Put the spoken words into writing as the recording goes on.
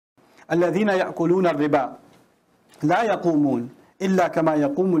الذين يأكلون الربا لا يقومون إلا كما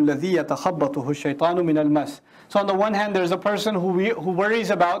يقوم الذي يتخبطه الشيطان من المس. So on the one hand, there's a person who worries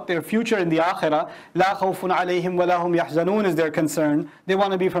about their future in the akhirah. لا خوف عليهم ولا هم يحزنون is their concern. They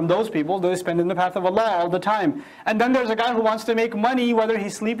want to be from those people. They spend in the path of Allah all the time. And then there's a guy who wants to make money whether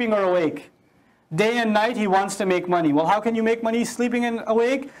he's sleeping or awake. Day and night he wants to make money. Well, how can you make money sleeping and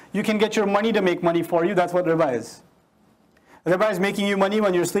awake? You can get your money to make money for you. That's what riba is. Riba is making you money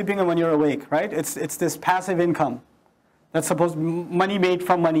when you're sleeping and when you're awake, right? It's this passive income. That's supposed to be money made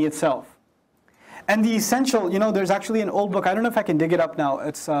from money itself. And the essential, there's actually an old book. I don't know if I can dig it up now.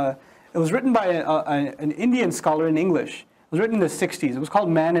 It was written by an Indian scholar in English. It was written in the 60s. It was called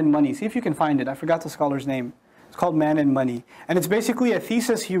Man and Money. See if you can find it. I forgot the scholar's name. It's called Man and Money. And it's basically a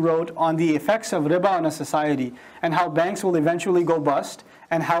thesis he wrote on the effects of riba on a society and how banks will eventually go bust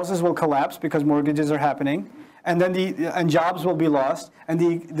and houses will collapse because mortgages are happening. And then jobs will be lost, and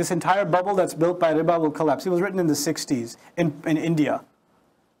this entire bubble that's built by riba will collapse. It was written in the 60s in India.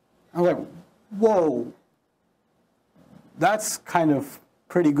 I was like, whoa, that's kind of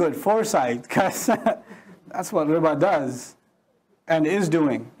pretty good foresight, because that's what riba does and is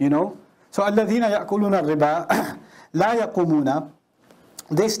doing, So الَّذِينَ يَأْكُلُونَ الرِّبَا لَا يَقُومُونَ.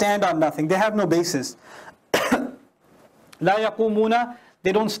 They stand on nothing. They have no basis. لَا يَقُومُونَ.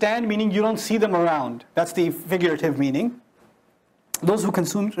 They don't stand, meaning you don't see them around. That's the figurative meaning. Those who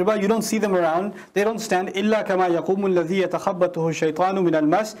consume riba, you don't see them around. They don't stand. إِلَّا كَمَا يَقُومُ الَّذِي يَتَخَبَّطُهُ الشَّيْطَانُ مِنَ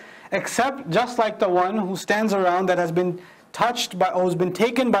الْمَسِّ. Except just like the one who stands around that has been touched by, or has been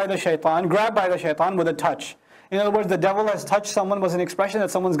taken by the shaitan, grabbed by the shaitan with a touch. In other words, the devil has touched someone was an expression that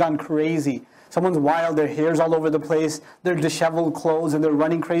someone's gone crazy. Someone's wild, their hair's all over the place, their disheveled clothes, and they're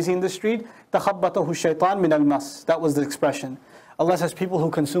running crazy in the street. تَخَبَّطَهُ الشَّيْطَانُ مِنَ الْمَسِّ. That was the expression. Allah says people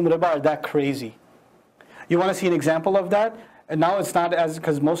who consume riba are that crazy. You want to see an example of that? And now it's not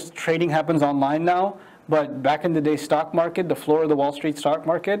because most trading happens online now, but back in the day, stock market, the floor of the Wall Street stock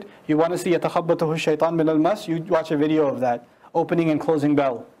market, you want to see يَتَخَبَّطُهُ الشَّيْطَانُ مِنَ الْمَسِّ, you watch a video of that, opening and closing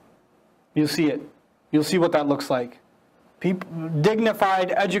bell. You'll see it. You'll see what that looks like.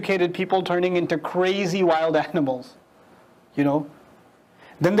 Dignified, educated people turning into crazy wild animals.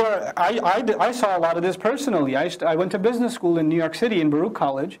 Then I saw a lot of this personally. I went to business school in New York City in Baruch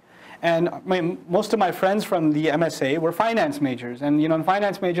College, and most of my friends from the MSA were finance majors. And in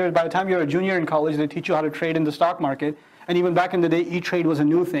finance majors, by the time you're a junior in college, they teach you how to trade in the stock market. And even back in the day, E-Trade was a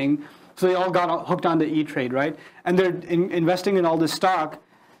new thing. So they all got hooked on to E-Trade, right? And they're investing in all this stock,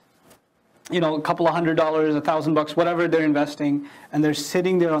 a couple of $100, $1,000, whatever they're investing. And they're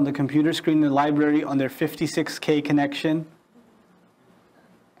sitting there on the computer screen in the library on their 56K connection.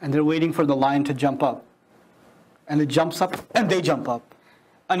 And they're waiting for the line to jump up. And it jumps up, and they jump up.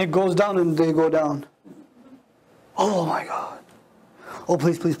 And it goes down, and they go down. Oh my God. Oh,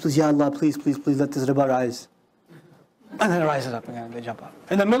 please, please, please, Ya Allah, please, please, please, let this riba rise. And then it rises up again, and they jump up.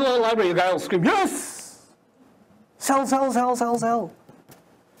 In the middle of the library, the guy will scream, yes! Sell, sell, sell, sell, sell.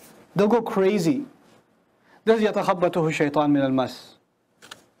 They'll go crazy. This يَتَخَبَّتُهُ الشَّيْطَانُ مِنَ الْمَسِّ.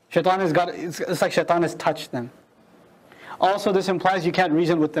 It's like shaitan has touched them. Also, this implies you can't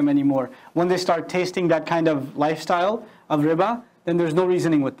reason with them anymore. When they start tasting that kind of lifestyle of riba, then there's no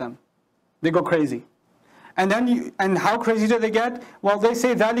reasoning with them. They go crazy. And how crazy do they get? Well, they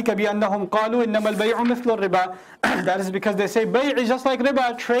say ذَلِكَ بِأَنَّهُمْ قَالُوا إِنَّمَا الْبَيْعُ مِثْلُ الرِّبَا. That is because they say bay' is just like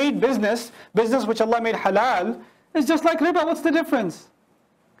riba. Trade, business which Allah made halal, is just like riba. What's the difference?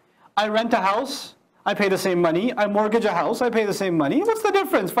 I rent a house, I pay the same money. I mortgage a house, I pay the same money. What's the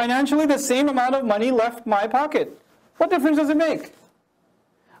difference? Financially, the same amount of money left my pocket. What difference does it make?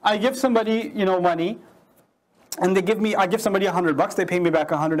 I give somebody, money, and I give somebody $100, they pay me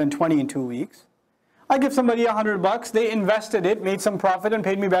back 120 in 2 weeks. I give somebody $100, they invested it, made some profit, and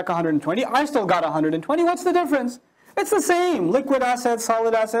paid me back 120. I still got 120. What's the difference? It's the same. Liquid assets,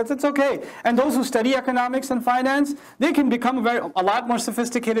 solid assets, it's okay. And those who study economics and finance, they can become a lot more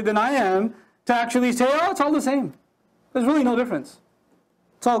sophisticated than I am to actually say, oh, it's all the same. There's really no difference.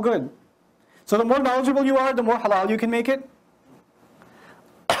 It's all good. So the more knowledgeable you are, the more halal you can make it.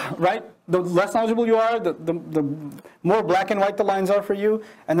 Right? The less knowledgeable you are, the more black and white the lines are for you.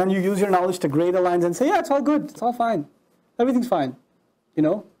 And then you use your knowledge to gray the lines and say, yeah, it's all good. It's all fine. Everything's fine.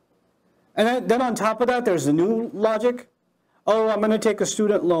 And then on top of that, there's the new logic. Oh, I'm going to take a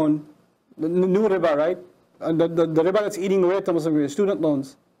student loan. The new riba, right? The riba that's eating away at the Muslim student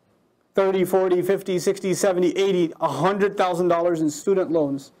loans. 30, 40, 50, 60, 70, 80, $100,000 in student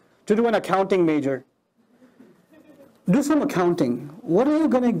loans to do an accounting major. Do some accounting. What are you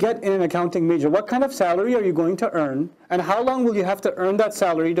going to get in an accounting major? What kind of salary are you going to earn? And how long will you have to earn that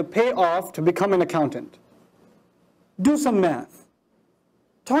salary to pay off to become an accountant? Do some math.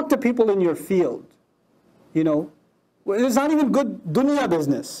 Talk to people in your field. You know, it's not even good dunya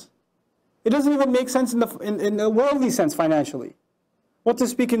business. It doesn't even make sense in the worldly sense financially. What to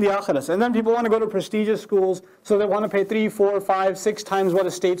speak in the akhirah? And then people want to go to prestigious schools, so they want to pay 3, 4, 5, 6 times what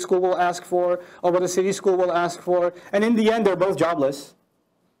a state school will ask for, or what a city school will ask for. And in the end, they're both jobless.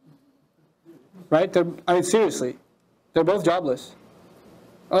 Right? I mean, seriously. They're both jobless.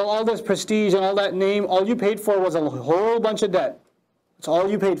 All this prestige and all that name, all you paid for was a whole bunch of debt. That's all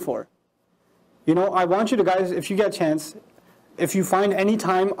you paid for. You know, I want you to guys, if you get a chance, if you find any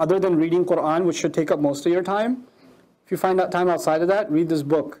time other than reading Quran, which should take up most of your time, if you find that time outside of that, read this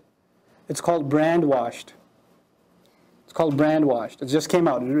book. It's called Brand Washed. It's called Brand Washed. It just came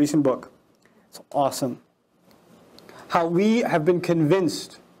out, a recent book. It's awesome. How we have been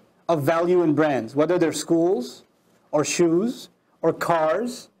convinced of value in brands, whether they're schools, or shoes, or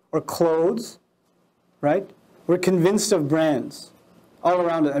cars, or clothes, right? We're convinced of brands all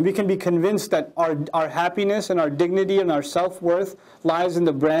around it. And we can be convinced that our happiness and our dignity and our self-worth lies in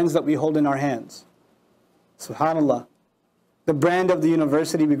the brands that we hold in our hands. SubhanAllah. The brand of the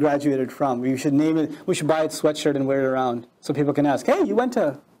university we graduated from. We should name it, we should buy its sweatshirt and wear it around. So people can ask, hey, you went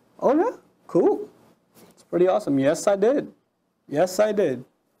to, oh yeah, cool. It's pretty awesome. Yes, I did. Yes, I did.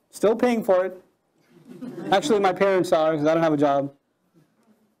 Still paying for it. Actually, my parents are, because I don't have a job.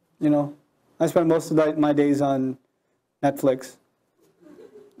 You know, I spend most of my days on Netflix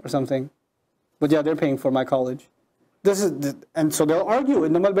or something. But yeah, they're paying for my college. And so they'll argue.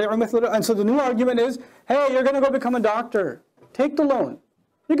 And so the new argument is, hey, you're going to go become a doctor. Take the loan.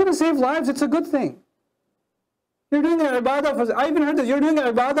 You're going to save lives. It's a good thing. You're doing an ibadah for, I even heard this, you're doing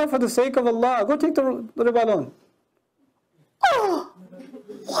an ibadah for the sake of Allah. Go take the riba loan. Oh,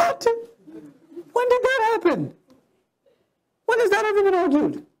 what? When did that happen? When has that ever been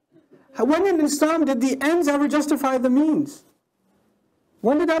argued? When in Islam did the ends ever justify the means?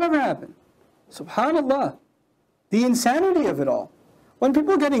 When did that ever happen? SubhanAllah. The insanity of it all. When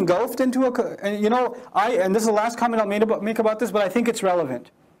people get engulfed into and you know, and this is the last comment I'll make about this, but I think it's relevant.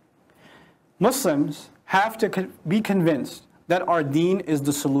 Muslims have to be convinced that our deen is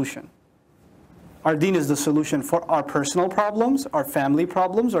the solution. Our deen is the solution for our personal problems, our family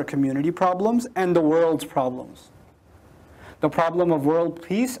problems, our community problems, and the world's problems. The problem of world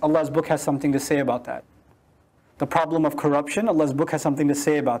peace, Allah's book has something to say about that. The problem of corruption, Allah's book has something to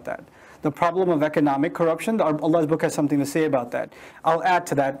say about that. The problem of economic corruption, Allah's book has something to say about that. I'll add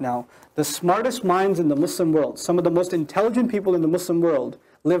to that now. The smartest minds in the Muslim world, some of the most intelligent people in the Muslim world,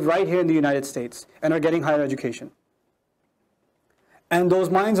 live right here in the United States and are getting higher education. And those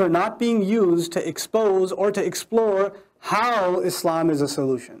minds are not being used to expose or to explore how Islam is a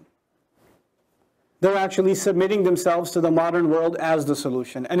solution. They're actually submitting themselves to the modern world as the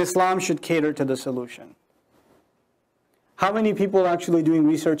solution, and Islam should cater to the solution. How many people are actually doing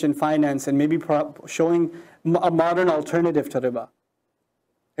research in finance and maybe showing a modern alternative to riba?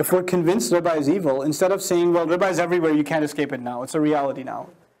 If we're convinced riba is evil, instead of saying, well, riba is everywhere, you can't escape it now, it's a reality now.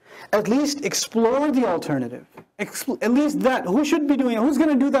 At least explore the alternative. At least that. Who should be doing it? Who's going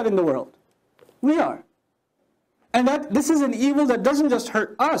to do that in the world? We are. And this is an evil that doesn't just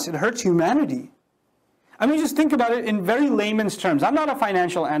hurt us, it hurts humanity. I mean, just think about it in very layman's terms. I'm not a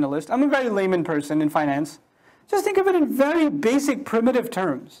financial analyst. I'm a very layman person in finance. Just think of it in very basic, primitive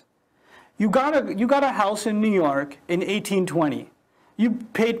terms. You got a house in New York in 1820. You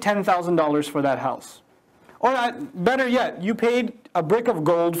paid $10,000 for that house. Or better yet, you paid a brick of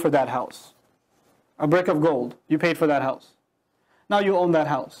gold for that house. A brick of gold you paid for that house. Now you own that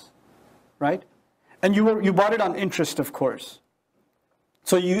house, right? And you bought it on interest, of course.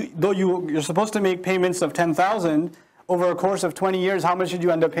 So though you're supposed to make payments of $10,000 over a course of 20 years, how much did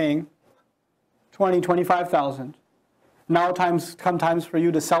you end up paying? $25,000. Now come times for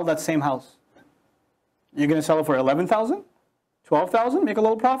you to sell that same house. You're going to sell it for $11,000? $12,000? Make a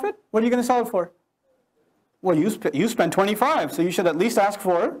little profit? What are you going to sell it for? Well, you spent $25,000, so you should at least ask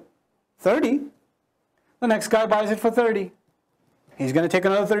for $30,000. The next guy buys it for $30,000. He's going to take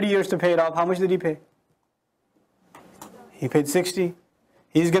another 30 years to pay it off. How much did he pay? He paid $60,000.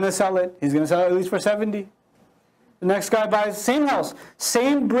 He's going to sell it. He's going to sell it at least for $70,000. The next guy buys the same house,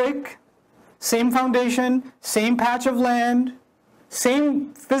 same brick, same foundation, same patch of land,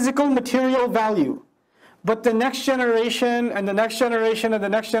 same physical material value. But the next generation and the next generation and the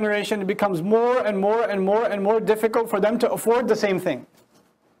next generation, it becomes more and more and more and more difficult for them to afford the same thing.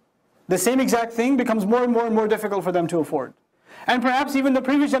 The same exact thing becomes more and more and more difficult for them to afford. And perhaps even the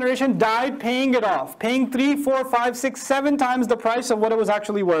previous generation died paying it off, paying 3, 4, 5, 6, 7 times the price of what it was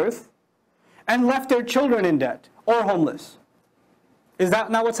actually worth, and left their children in debt or homeless. Is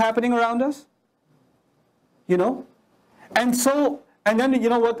that not what's happening around us? You know? And so And then, you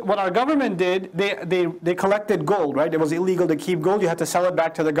know what our government did, they collected gold, right? It was illegal to keep gold, you had to sell it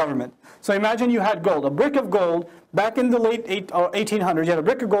back to the government. So imagine you had gold, a brick of gold, back in the late 1800s, you had a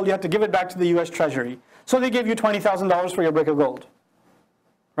brick of gold, you had to give it back to the US Treasury. So they gave you $20,000 for your brick of gold,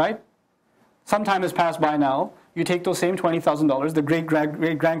 right? Some time has passed by now, you take those same $20,000, the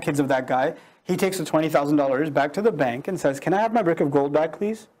great-grandkids of that guy, he takes the $20,000 back to the bank and says, can I have my brick of gold back,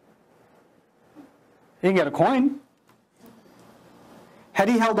 please? He can get a coin. Had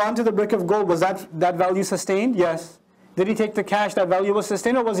he held on to the brick of gold, was that value sustained? Yes. Did he take the cash, that value was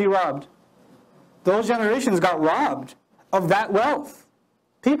sustained, or was he robbed? Those generations got robbed of that wealth.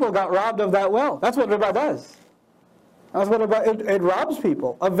 People got robbed of that wealth. That's what riba does. That's what it robs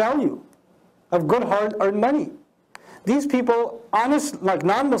people of value, of good hard-earned money. These people, honest, like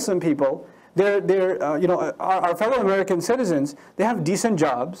non-Muslim people, our fellow American citizens, they have decent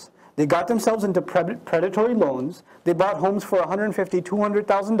jobs. They got themselves into predatory loans. They bought homes for $150,000,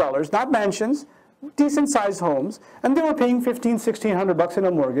 $200,000, not mansions, decent-sized homes, and they were paying $1,500, $1,600 in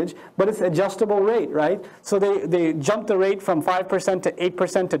a mortgage, but it's adjustable rate, right? So they jumped the rate from 5% to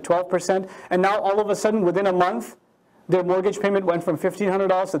 8% to 12%, and now all of a sudden, within a month, their mortgage payment went from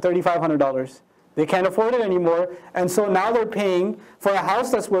 $1,500 to $3,500. They can't afford it anymore, and so now they're paying for a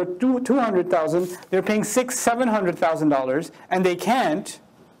house that's worth $200,000. They're paying $600,000, $700,000, and they can't.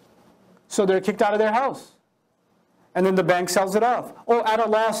 So they're kicked out of their house. And then the bank sells it off. Oh, at a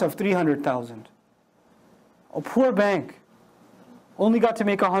loss of $300,000. A poor bank. Only got to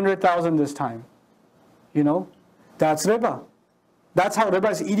make $100,000 this time. You know? That's riba. That's how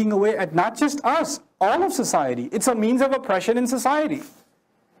riba is eating away at not just us, all of society. It's a means of oppression in society.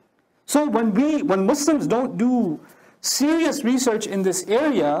 So when Muslims don't do serious research in this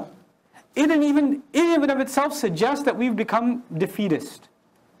area, it in of itself suggests that we've become defeatist.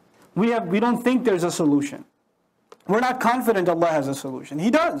 We don't think there's a solution. We're not confident Allah has a solution.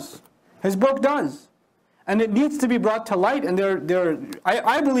 He does. His book does. And it needs to be brought to light. And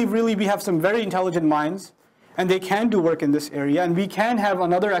I believe really we have some very intelligent minds, and they can do work in this area, and we can have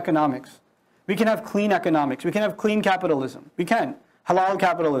another economics. We can have clean economics. We can have clean capitalism. We can. Halal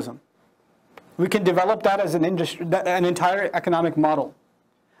capitalism. We can develop that as an industry, an entire economic model.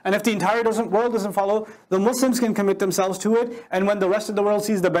 And if the entire world doesn't follow, the Muslims can commit themselves to it, and when the rest of the world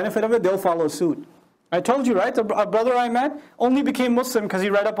sees the benefit of it, they'll follow suit. I told you, right? A brother I met only became Muslim because he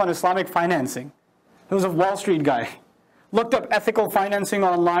read up on Islamic financing. He was a Wall Street guy. Looked up ethical financing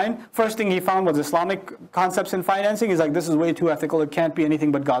online. First thing he found was Islamic concepts in financing. He's like, this is way too ethical. It can't be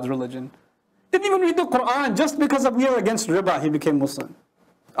anything but God's religion. Didn't even read the Quran. Just because we are against riba, he became Muslim.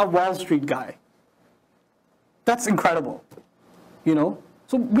 A Wall Street guy. That's incredible. You know?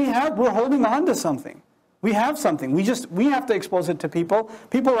 So we're holding on to something. We have something. We have to expose it to people.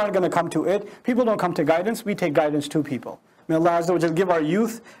 People aren't going to come to it. People don't come to guidance. We take guidance to people. May Allah Azza wa Jal give our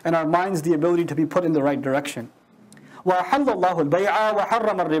youth and our minds the ability to be put in the right direction. وَأَحَلَّ اللَّهُ الْبَيْعَ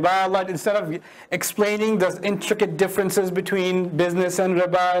وَحَرَّمَ الرِّبَا. Allah, instead of explaining the intricate differences between business and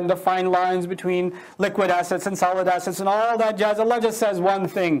riba and the fine lines between liquid assets and solid assets and all that jazz, Allah just says one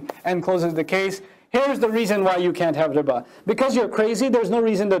thing and closes the case. Here's the reason why you can't have riba. Because you're crazy, there's no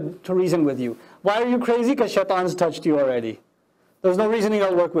reason to reason with you. Why are you crazy? Because shaitan's touched you already. There's no reason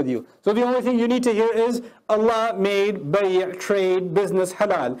he'll work with you. So the only thing you need to hear is Allah made trade, business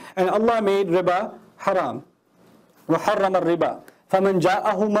halal. And Allah made riba haram. وَحَرَّمَ الرِّبَا فَمَنْ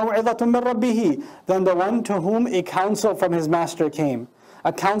جَاءَهُ مَوْعِظَةٌ مِّن رَبِّهِ. Then the one to whom a counsel from his master came.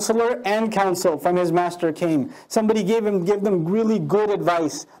 A counselor and counsel from his master came. Somebody gave them really good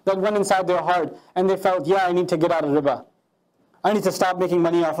advice that went inside their heart, and they felt, yeah, I need to get out of riba. I need to stop making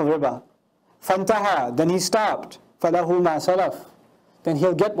money off of riba. فَانْتَهَا. Then he stopped. فَلَهُ مَا سَلَفْ. Then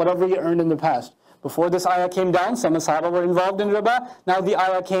he'll get whatever he earned in the past. Before this ayah came down, some Sahaba were involved in riba. Now the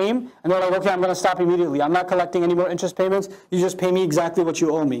ayah came, and they're like, okay, I'm going to stop immediately. I'm not collecting any more interest payments. You just pay me exactly what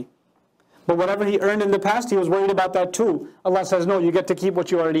you owe me. But whatever he earned in the past, he was worried about that too. Allah says, no, you get to keep what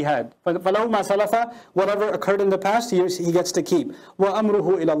you already had. فَلَهُ مَا سَلَفَ. Whatever occurred in the past, he gets to keep.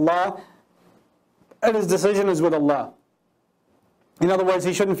 وَأَمْرُهُ إِلَى اللَّهِ. And his decision is with Allah. In other words,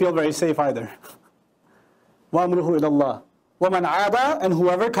 he shouldn't feel very safe either. وَأَمْرُهُ إِلَى اللَّهِ. وَمَنْ عَادَ. And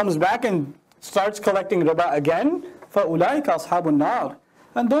whoever comes back and starts collecting riba again, فَأُولَٰئِكَ أَصْحَابُ النَّارِ.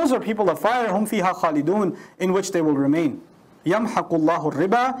 And those are people of fire, هُمْ فِيهَا خَالِدُونَ, in which they will remain. يَمْحَقُ اللَّهُ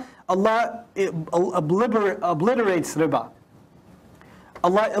الرِّبَا. Allah obliterates riba.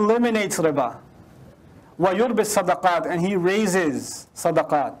 Allah eliminates riba. وَيُرْبِ الصَّدَقَاتِ. And He raises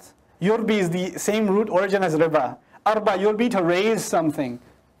sadaqat. Yurbi is the same root origin as riba. Arba, yurbi, to raise something.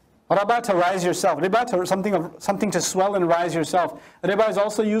 Riba to rise yourself. Riba to something to swell and rise yourself. Riba is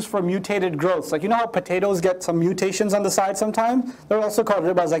also used for mutated growths. Like, you know how potatoes get some mutations on the side sometimes? They're also called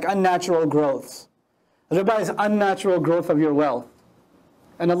ribas, like unnatural growths. Riba is unnatural growth of your wealth.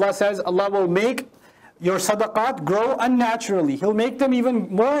 And Allah says, Allah will make your sadaqat grow unnaturally. He'll make them even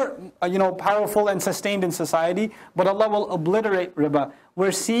more powerful and sustained in society, but Allah will obliterate riba.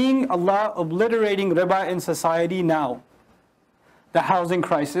 We're seeing Allah obliterating riba in society now. The housing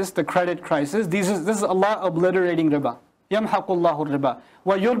crisis, the credit crisis, this is Allah obliterating riba. يَمْحَقُ اللَّهُ الرِّبَى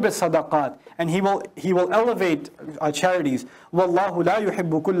وَيُرْبِ الصَّدَقَاتِ. And He will elevate charities. وَاللَّهُ لَا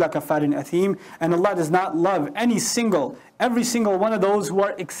يُحِبُّ كُلَّ كَفَّارٍ أَثِيمٍ. And Allah does not love every single one of those who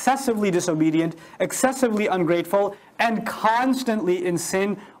are excessively disobedient, excessively ungrateful, and constantly in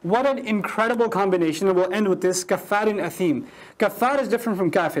sin. What an incredible combination. And we'll end with this, كَفَّارٍ أَثِيمٍ. Kafar is different from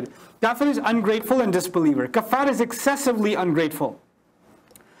kafir. Kafir is ungrateful and disbeliever. Kafar is excessively ungrateful.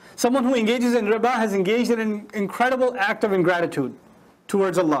 Someone who engages in riba has engaged in an incredible act of ingratitude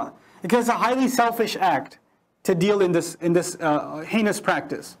towards Allah. Because it's a highly selfish act to deal in this heinous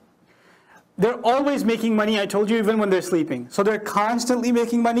practice. They're always making money, I told you, even when they're sleeping. So they're constantly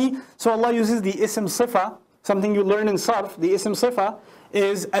making money. So Allah uses the ism sifa, something you learn in sarf. The ism sifa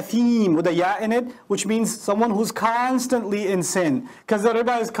is athim with a ya in it, which means someone who's constantly in sin. Because the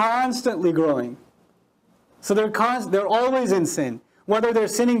riba is constantly growing. So they're always in sin. Whether they're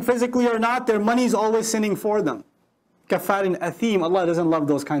sinning physically or not, their money is always sinning for them. Kafarin athim, Allah doesn't love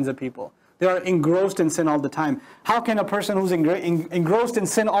those kinds of people. They are engrossed in sin all the time. How can a person who's engrossed in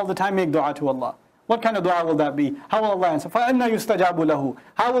sin all the time make dua to Allah? What kind of dua will that be? How will Allah answer? فَأَنَّ يُسْتَجَابُ لَهُ.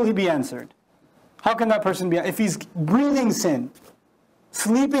 How will He be answered? How can that person be? If he's breathing sin,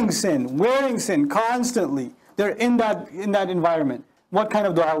 sleeping sin, wearing sin constantly, they're in that environment. What kind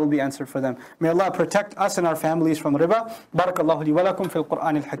of dua will be answered for them? May Allah protect us and our families from riba. Barakallahu li wa lakum fil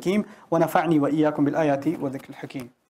Qur'anil Hakim wa nafa'ni wa iyyakum bil ayati wa dhikril hakim.